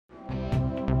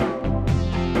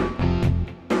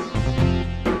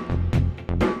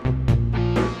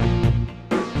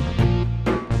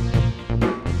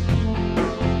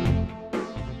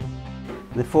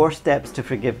The 4 steps to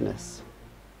forgiveness.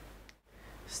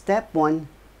 Step 1,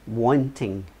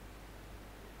 wanting.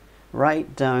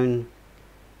 Write down,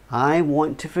 I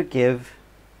want to forgive,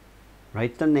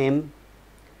 write their name,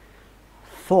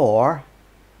 for,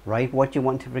 write what you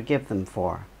want to forgive them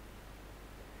for.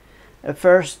 At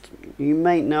first, you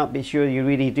might not be sure you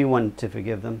really do want to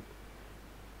forgive them,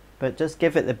 but just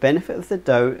give it the benefit of the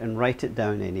doubt and write it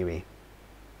down anyway.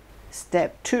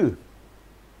 Step 2,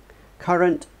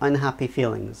 current unhappy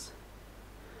feelings.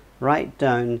 Write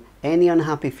down any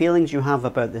unhappy feelings you have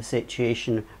about the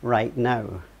situation right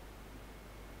now.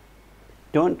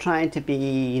 Don't try to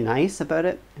be nice about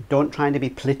it. Don't try to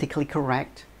be politically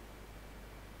correct.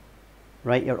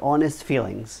 Write your honest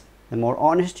feelings. The more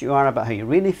honest you are about how you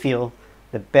really feel,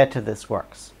 the better this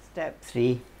works. Step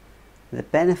 3, the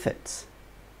benefits.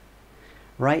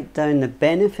 Write down the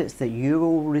benefits that you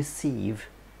will receive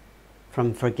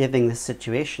from forgiving the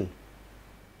situation.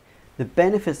 The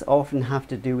benefits often have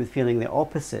to do with feeling the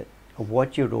opposite of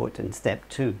what you wrote in step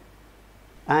 2.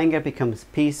 Anger becomes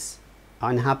peace,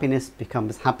 unhappiness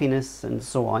becomes happiness, and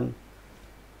so on.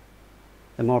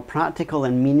 The more practical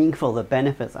and meaningful the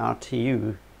benefits are to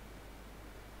you,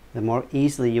 the more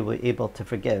easily you will be able to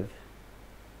forgive.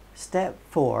 Step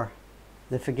 4,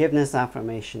 the forgiveness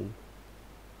affirmation.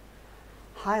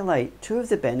 Highlight 2 of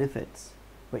the benefits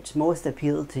which most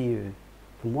appeal to you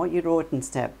from what you wrote in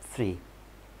step 3.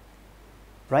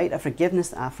 Write a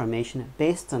forgiveness affirmation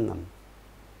based on them.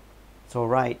 So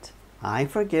write, I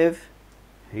forgive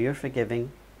who you're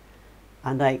forgiving,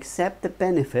 and I accept the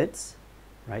benefits,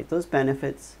 write those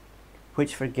benefits,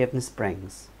 which forgiveness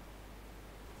brings.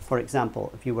 For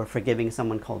example, if you were forgiving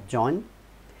someone called John,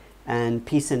 and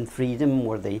peace and freedom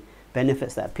were the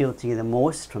benefits that appealed to you the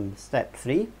most from step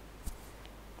 3,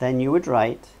 then you would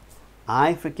write,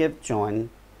 I forgive John,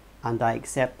 and I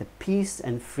accept the peace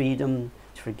and freedom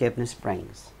forgiveness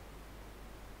brings.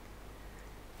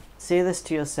 Say this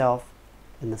to yourself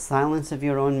in the silence of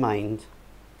your own mind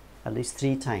at least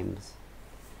 3 times.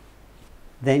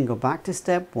 Then go back to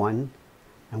step 1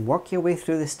 and work your way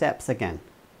through the steps again,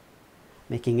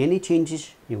 making any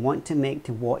changes you want to make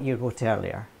to what you wrote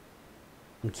earlier.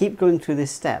 And keep going through the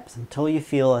steps until you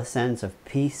feel a sense of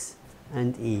peace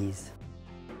and ease.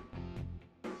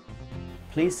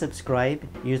 Please subscribe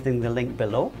using the link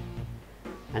below,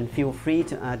 and feel free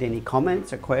to add any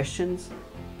comments or questions,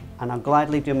 and I'll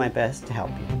gladly do my best to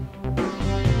help you.